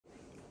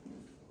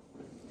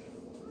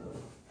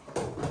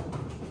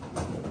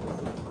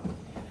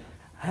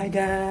Hi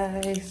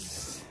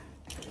guys!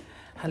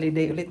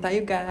 Holiday ulit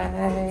tayo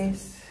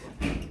guys!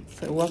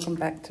 So welcome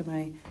back to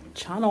my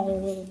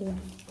channel!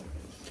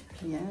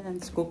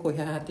 Ayan, so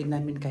kukuyahatin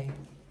namin kay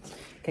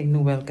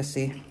Noel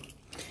kasi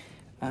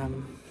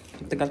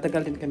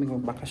tagal-tagal din kami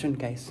magbakasyon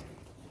guys.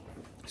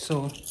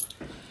 So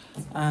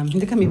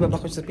hindi kami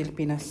babakasyon sa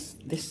Pilipinas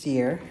this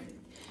year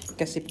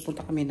kasi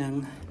pupunta kami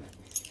ng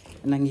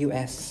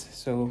US.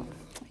 So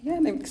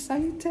ayan, I'm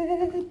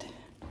excited!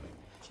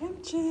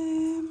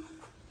 Chem!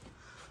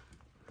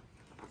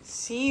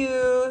 See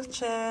you,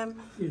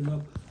 Chem.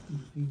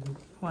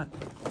 What?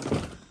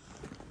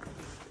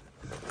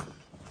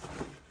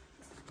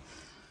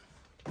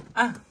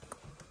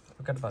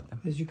 Forgot about them.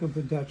 As you can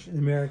put Dutch and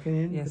American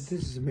in, yes. But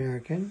this is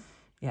American.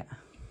 Yeah.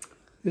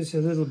 This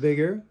is a little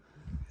bigger,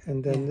 and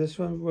then this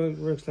one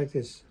works like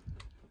this.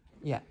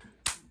 Yeah.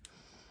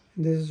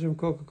 And this is from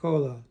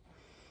Coca-Cola,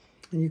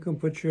 and you can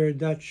put your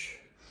Dutch.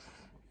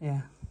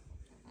 Yeah.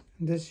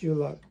 And this you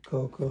like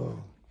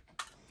Coco.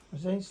 I'm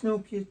saying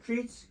Snoop, your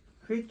treats,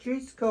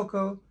 treats,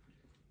 Coco.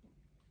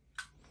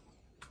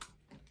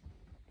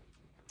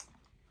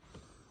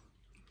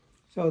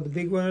 So the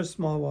big one or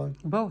small one?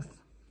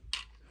 Both.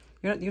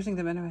 You're not using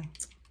them anyway.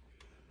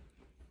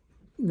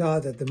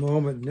 Not at the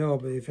moment, no.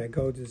 But if I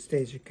go to the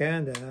States or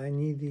Canada, I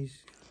need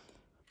these.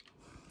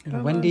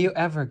 When do you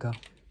ever go?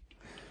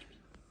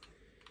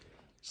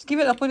 Just give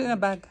it. I'll put it in a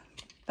bag.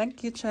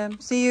 Thank you, Chem.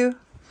 See you.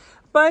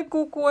 Bye,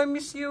 Cuckoo. I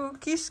miss you.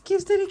 Kiss,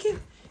 Daddy.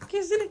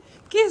 Kiss, Daddy.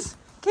 Kiss.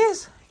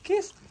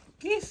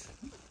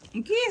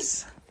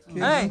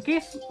 Hey,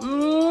 kiss.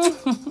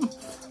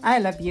 I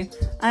love you.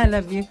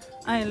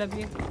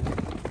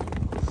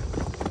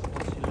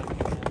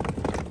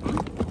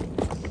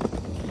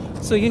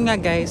 So yun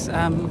nga guys,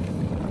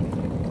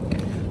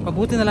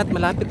 mabuti na lahat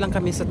malapit lang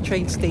kami sa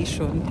train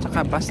station,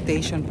 tsaka bus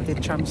station, pati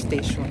tram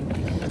station.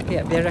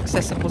 Kaya very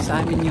accessible sa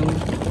amin yung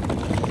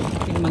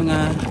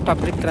mga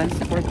public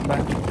transport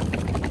ba.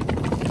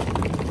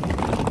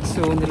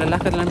 So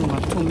nilalakad lang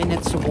mga 2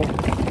 minutes to walk.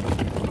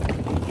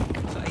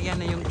 So ayan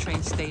na yung train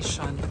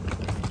station.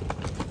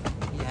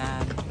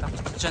 Ayan.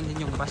 Tapos dyan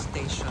din yung bus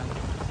station.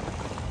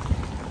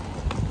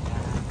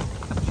 Ayan.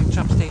 Tapos yung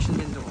tram station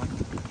din doon.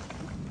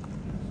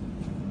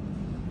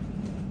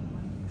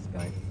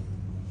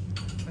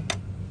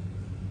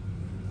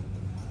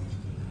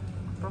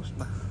 Cross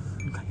ba?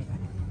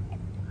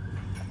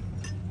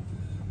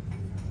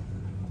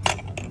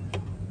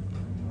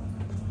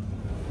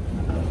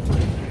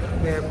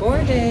 We're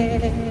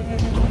boarded!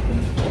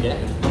 Yeah.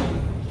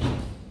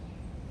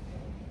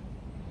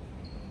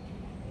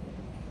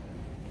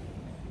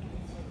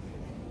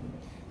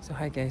 So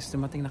hi guys,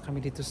 dumating na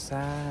kami dito sa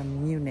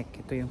Munich.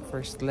 Ito yung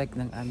first leg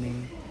ng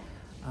aming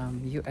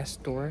US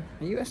tour.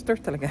 US tour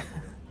talaga.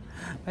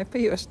 May pa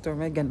US tour,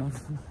 may ganon.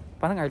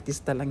 Parang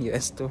artista lang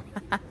US tour.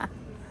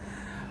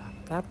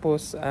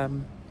 Tapos,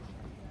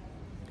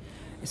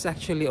 it's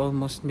actually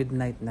almost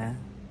midnight na.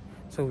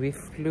 So we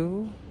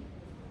flew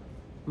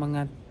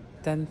mga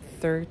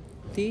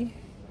 10:30.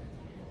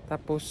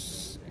 Tapos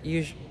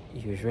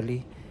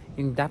usually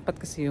yung dapat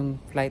kasi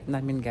yung flight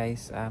namin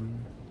guys,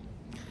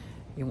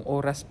 yung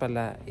oras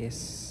pala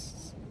is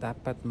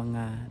dapat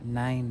mga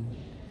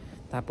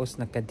 9. Tapos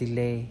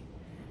nagka-delay.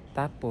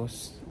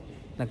 Tapos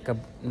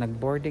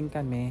nag-boarding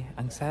kami.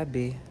 Ang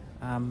sabi,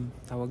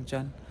 tawag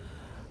dyan,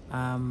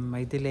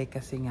 may delay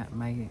kasi nga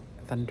may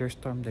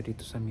thunderstorm na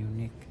dito sa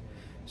Munich.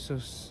 So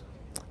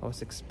I was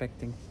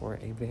expecting for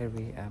a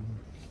very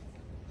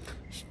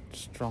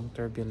strong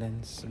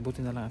turbulence.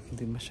 Buti na lang at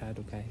hindi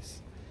masyado guys.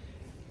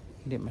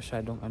 Hindi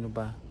masyadong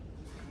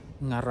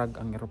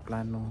ngarag ang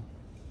eroplano.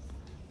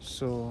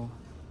 So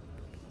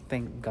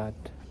thank God.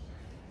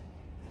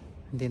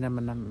 Hindi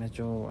naman na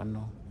medyo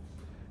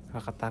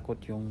kakatakot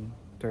yung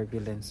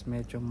turbulence.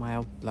 Medyo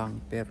mild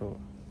lang pero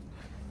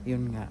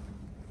yun nga.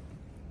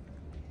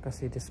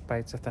 Kasi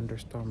despite sa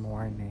thunderstorm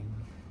warning,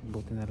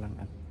 buti na lang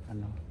at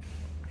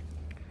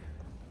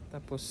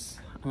Tapos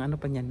ang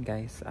pa niyan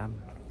guys,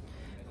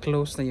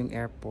 close na yung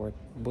airport.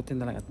 Buti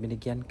na lang at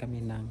binigyan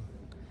kami ng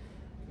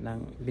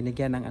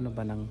binigyan ng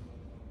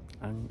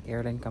ang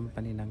airline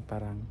company ng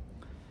parang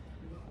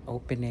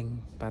opening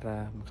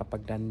para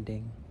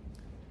makapag-landing.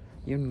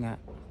 Yun nga,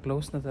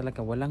 close na talaga.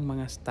 Walang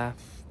mga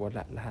staff,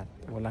 wala lahat.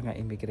 Wala nga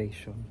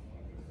immigration.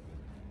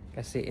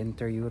 Kasi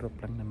inter-Europe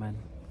lang naman.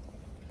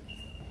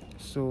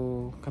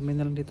 So, kami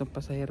na lang dito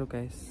pasahero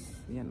guys.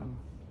 Yan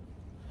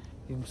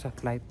yung sa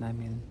flight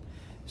namin.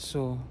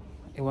 So,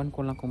 ewan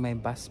ko lang kung may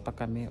bus pa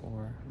kami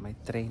or may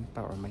train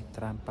pa or may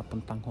tram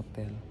papuntang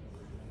hotel.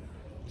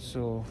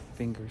 So,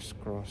 fingers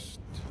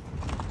crossed.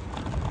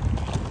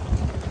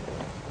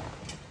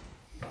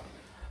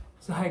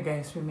 So, hi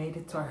guys. We made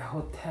it to our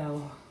hotel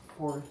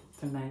for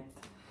tonight.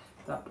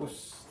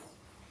 Tapos,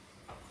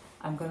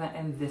 I'm gonna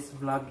end this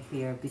vlog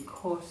here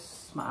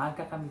because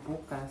maaga kami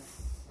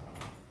bukas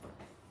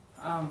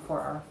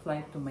for our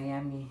flight to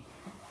Miami.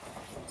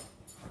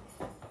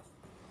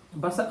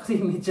 Basa kasi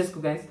yung medyas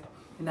ko guys.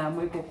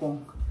 Inamoy ko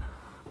kung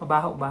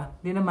mabaho ba.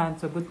 Di naman.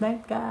 So good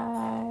night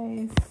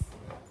guys.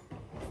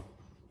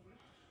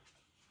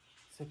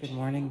 So So good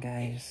morning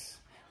guys.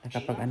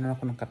 Nakapag-ano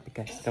ako ng kape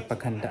guys.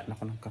 Nakapaghanda na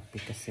ako ng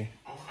kape kasi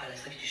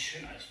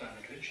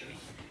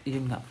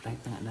yun nga, flight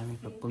na nga namin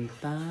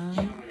papuntang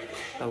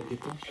tawag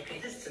dito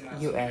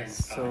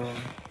US. So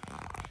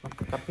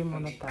magkakape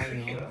muna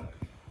tayo.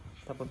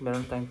 Tapos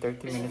meron tayong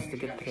 30 minutes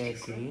to get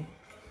ready.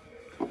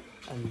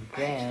 And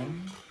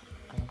then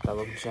ano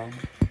tawag dyan?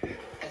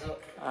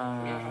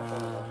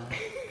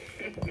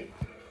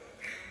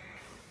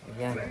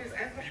 Ayan.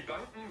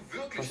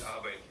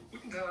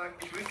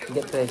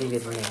 Get ready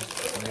with me.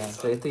 Ayan.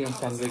 So ito yung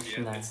sandwich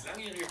na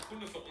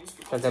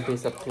kagabi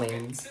sa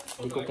plane.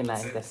 Hindi ko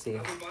kinain kasi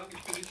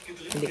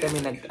hindi kami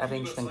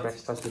nag-arrange ng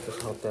breakfast dito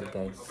sa hotel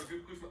guys.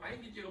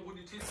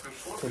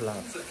 Too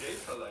loud.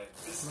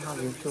 Mahal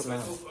yung too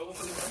loud.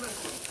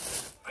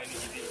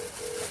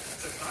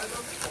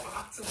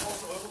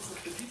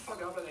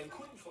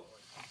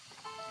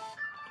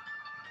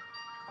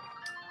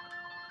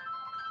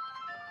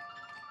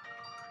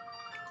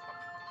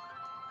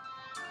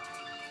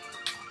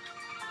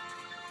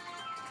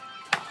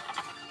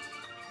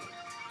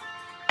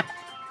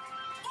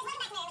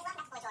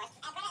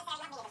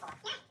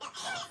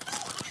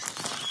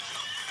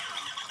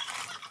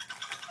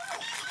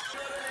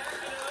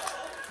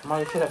 Ma,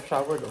 you should have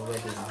showered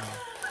already.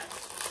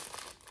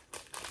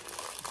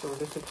 So it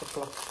is 6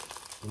 o'clock.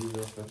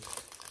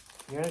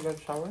 You're gonna go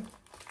shower?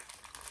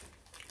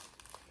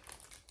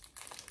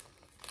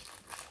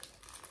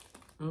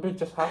 Maybe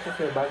just half of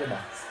your body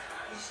now.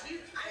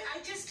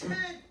 I just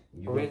heard.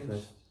 You wait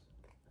first.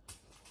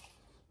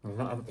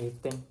 No, I'm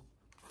eating.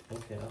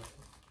 Okay.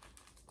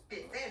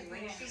 Then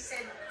when she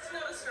said It's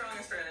not as strong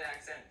as Australian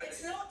accent. But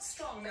it's not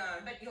strong, no,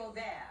 but you're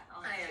there.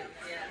 I am,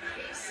 yeah.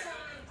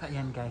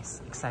 Ayan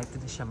guys,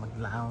 excited na siya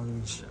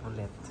mag-lounge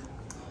ulit.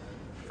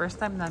 First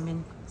time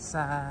namin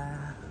sa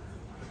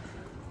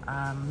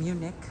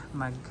Munich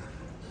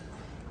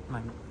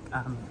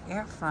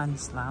Air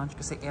France lounge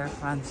kasi Air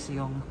France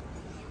yung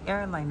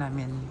airline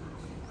namin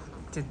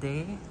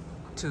today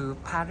to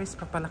Paris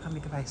pa pala kami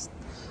guys.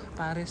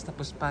 Paris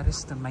tapos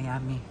Paris to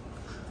Miami.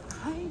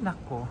 Ay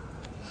nako.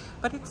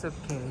 But it's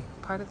okay.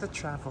 Part of the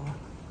travel.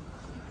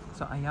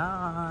 So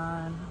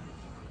ayan.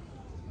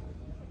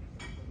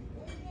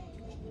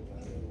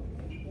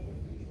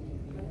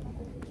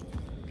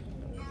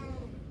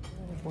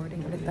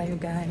 Boarding ulit tayo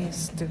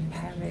guys to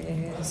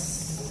Paris.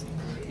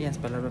 Yes,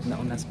 Palablab na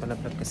unas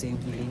Palablab kasi yung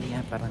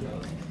linya parang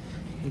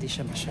hindi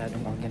siya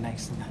masyadong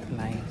organized na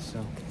line. So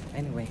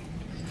anyway,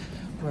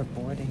 we're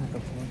boarding.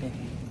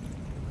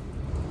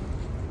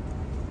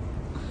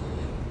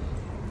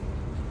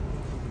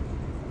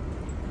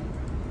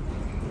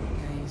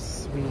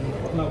 Guys, we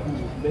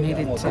made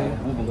it to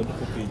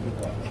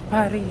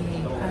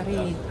Paris.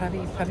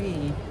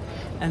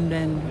 And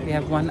then we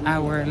have 1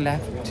 hour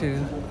left to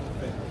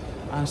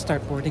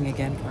start boarding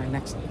again for our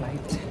next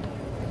flight.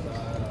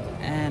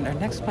 And our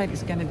next flight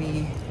is gonna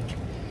be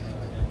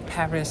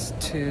Paris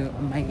to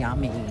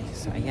Miami.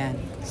 So ayan,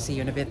 see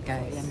you in a bit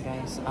guys. Ayan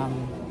guys,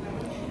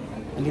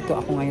 nandito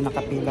ako ngayon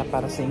nakapila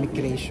para sa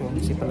immigration.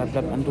 Si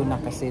Palablab andun na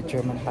kasi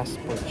German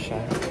passport siya.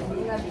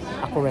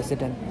 Ako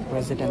resident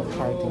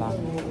card lang.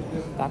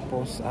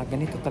 Tapos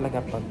ganito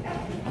talaga pag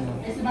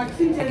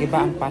pag iba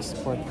ang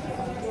passport,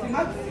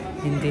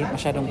 hindi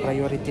masyadong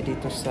priority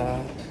dito sa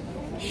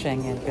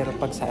Schengen, pero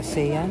pag sa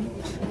ASEAN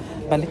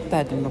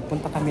baliktad. Nung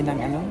magpunta kami ng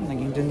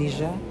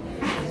Indonesia,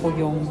 ako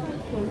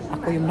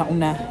yung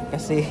nauna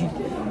kasi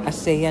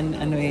ASEAN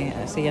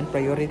ASEAN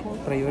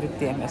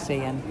priority ang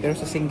ASEAN. Pero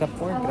sa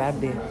Singapore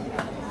grabe,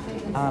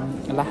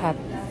 lahat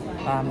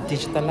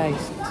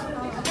digitalized.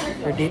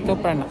 Pero dito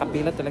parang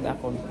nakapila talaga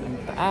ako, ang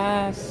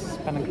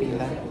taas pa ng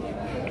pila.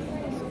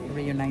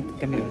 Reunited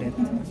kami ulit.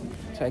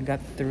 So I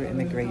got through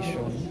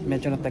immigration.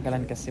 Medyo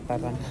natagalan kasi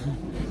parang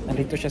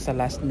nandito siya sa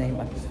last name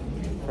at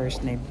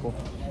first name ko.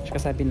 Tsaka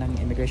sabi ng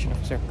immigration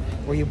officer,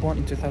 were you born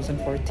in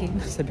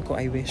 2014? Sabi ko,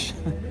 I wish.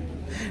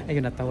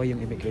 Ayun, natawa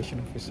yung immigration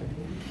officer.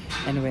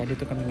 Anyway,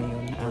 dito kami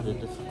ngayon. Was it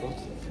difficult?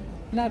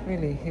 Not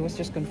really. He was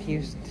just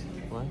confused.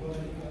 Why?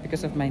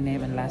 Because of my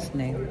name and last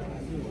name.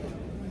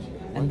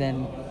 And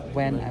then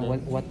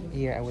what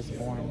year I was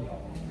born.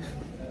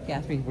 He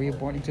asked me, were you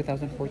born in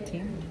 2014?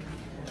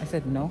 I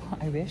said, no,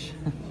 I wish.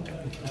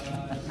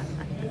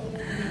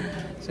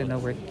 So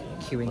now we're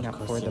queuing up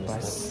for the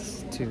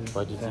bus to...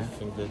 Why did you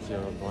think that you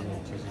were born in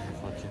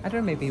 2014? I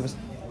don't know, maybe he was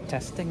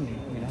testing me,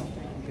 you know.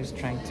 He was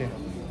trying to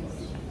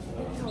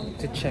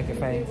check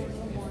if I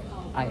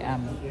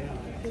am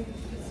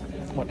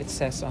what it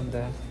says on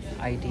the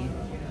ID.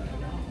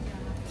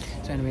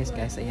 So anyways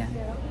guys, ayan.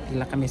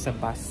 Pila kami sa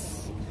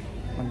bus.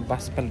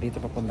 Mag-bus pala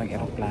dito papuntang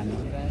aeroplano.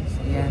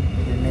 Ayan,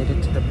 we made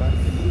it to the bus.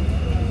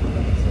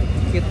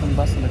 Cute ng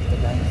bus na ito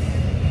guys.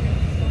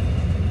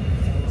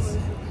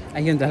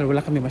 Ayun, dahil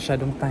wala kami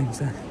masyadong time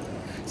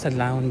sa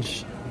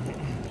lounge.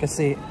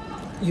 Kasi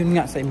yun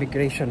nga sa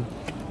immigration.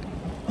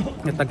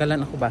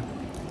 Natagalan ako ba?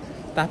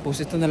 Tapos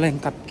ito na lang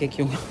yung cupcake,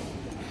 yung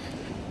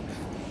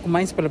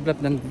kumain sa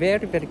Palablab ng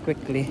very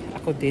quickly.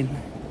 Ako din.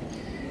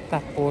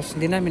 Tapos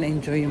hindi namin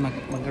na-enjoy yung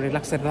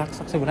mag-relax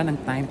kasi wala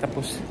ng time.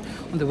 Tapos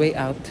on the way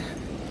out,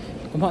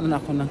 Kumuha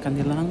na ako ng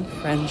kanilang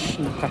French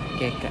na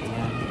cupcake.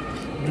 Ayan.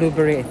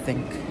 Blueberry, I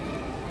think.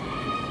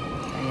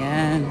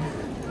 Ayan.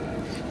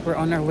 We're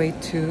on our way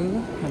to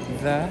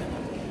the,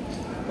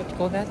 what do you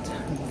call that?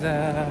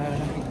 The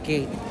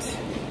gate.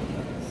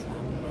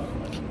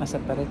 Nasa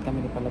pared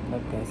kami ni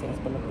Palablab, guys. Yes,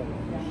 Palablab.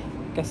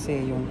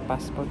 Kasi yung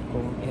passport ko,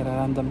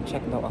 i-random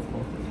check daw ako.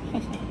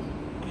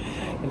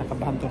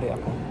 Nakabahan tuloy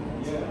ako.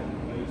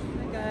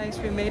 Hi guys,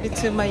 we made it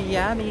to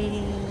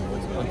Miami.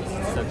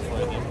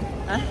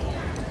 Huh?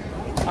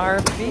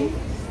 RV?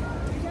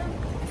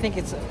 I think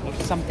it's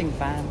something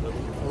van.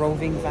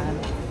 Roving van.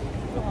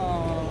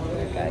 Oh,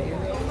 okay.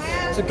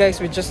 So guys,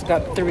 we just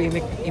got through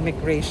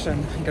immigration.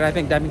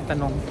 Grabe, ang daming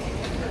tanong.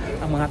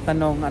 Ang mga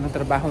tanong, anong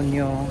trabaho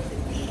nyo?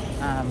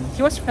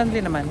 He was friendly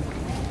naman.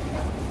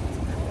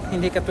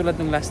 Hindi katulad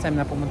nung last time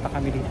na pumunta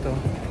kami dito.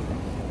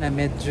 Na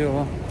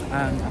medyo,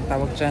 ang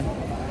tawag dyan,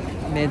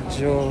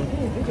 medyo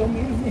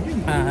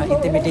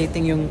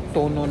intimidating yung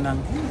tono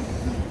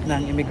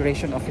ng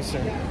immigration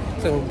officer.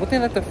 So, buti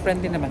na to,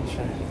 friendly naman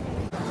siya.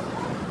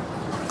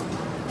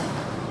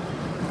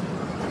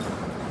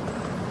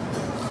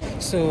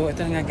 So,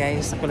 ito na nga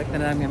guys, nakolect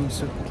na namin yung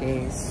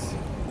suitcase.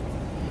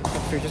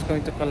 But we're just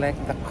going to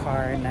collect the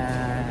car na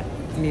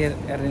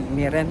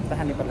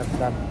nirentahan ni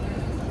Palablab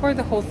for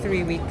the whole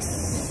 3 weeks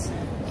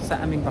sa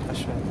aming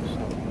bakasyon.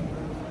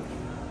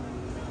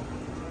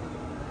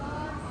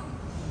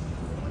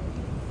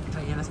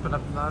 Ayan, nas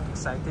Palablab.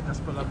 Excited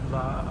nas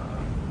Palablab.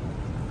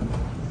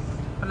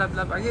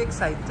 Palablab, are you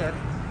excited?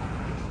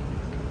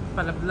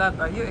 Palablab,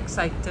 are you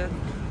excited?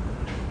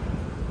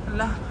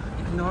 Wala,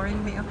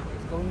 ignoring me.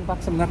 Going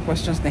back sa mga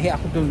questions,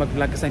 nahiya ako doon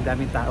mag-vlog kasi ang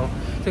daming tao.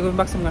 So going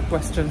back sa mga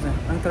questions na,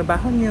 ang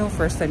trabaho nyo,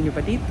 first time nyo ba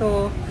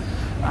dito?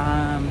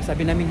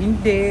 Sabi namin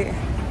hindi.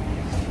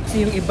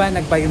 Kasi yung iba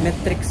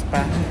nag-biometrics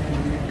pa.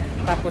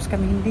 Tapos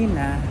kami hindi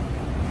na.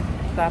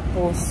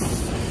 Tapos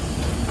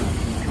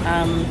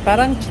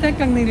parang chinek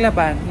lang nila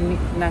ba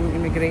ng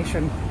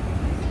immigration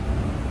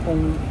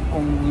kung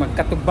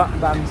magkatugba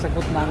ba ang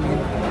sagot namin.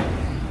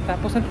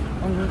 Tapos ang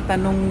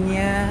tanong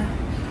niya,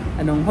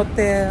 anong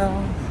hotel,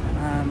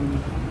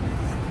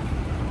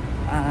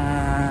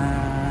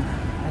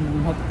 anong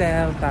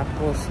hotel,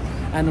 tapos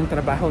anong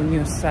trabaho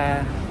nyo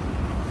sa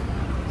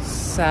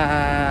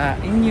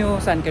inyo,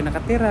 saan kayo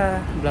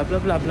nakatira, bla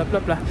bla bla bla bla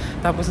bla.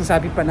 Tapos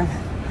nasabi pa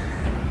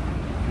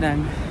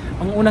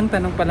ang unang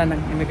tanong pala ng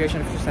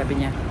immigration officer,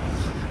 sabi niya,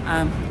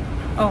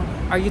 oh,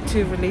 are you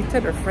two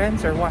related or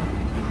friends or what?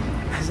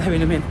 Sabi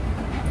namin,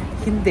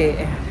 hindi,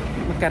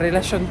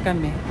 magkarelasyon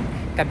kami,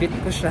 kabit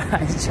ko siya.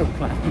 Joke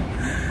lang.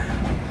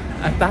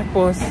 At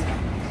tapos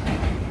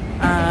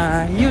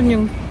yun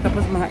yung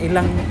tapos mga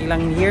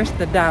ilang years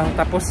na daw,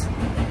 tapos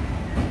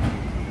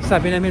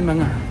sabi namin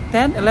mga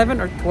 10, 11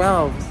 or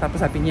 12.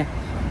 Tapos sabi niya,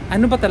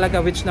 ano ba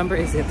talaga, which number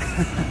is it?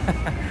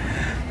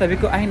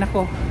 Sabi ko, ay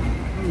nako,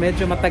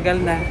 medyo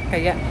matagal na,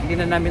 kaya hindi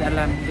na namin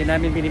alam, hindi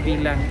namin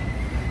binibilang.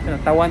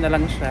 Tawa na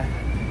lang siya.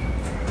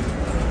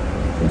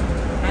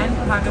 And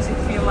how does it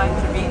feel like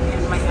to be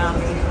in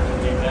Miami?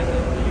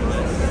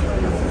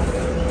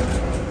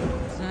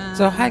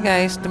 So hi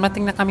guys,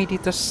 dumating na kami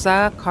dito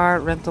sa car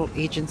rental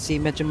agency.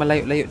 Medyo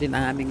malayo-layo din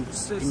ang aming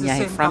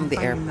binyahe from the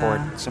airport.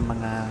 So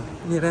mga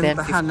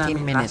 10-15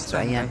 minutes. So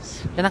ayan,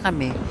 dyan na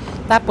kami.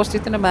 Tapos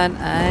dito naman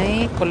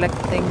ay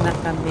collecting na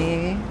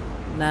kami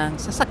ng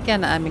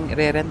sasakyan na aming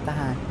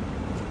re-rentahan.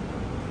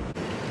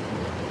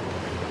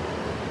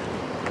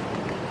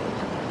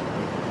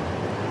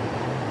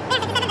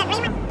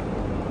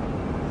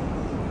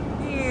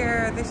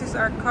 Here, this is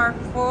our car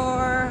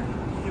for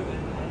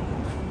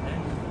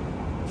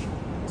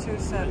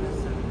 27.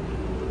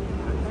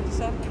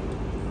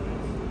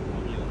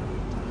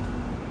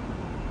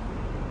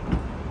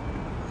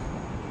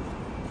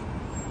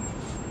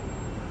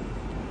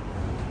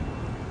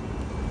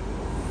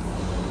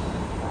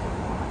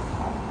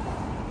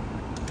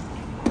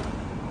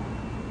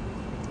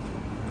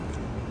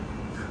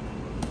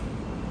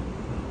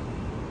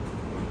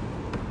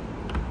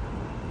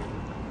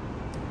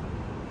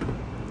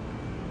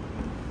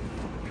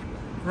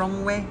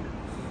 Wrong way.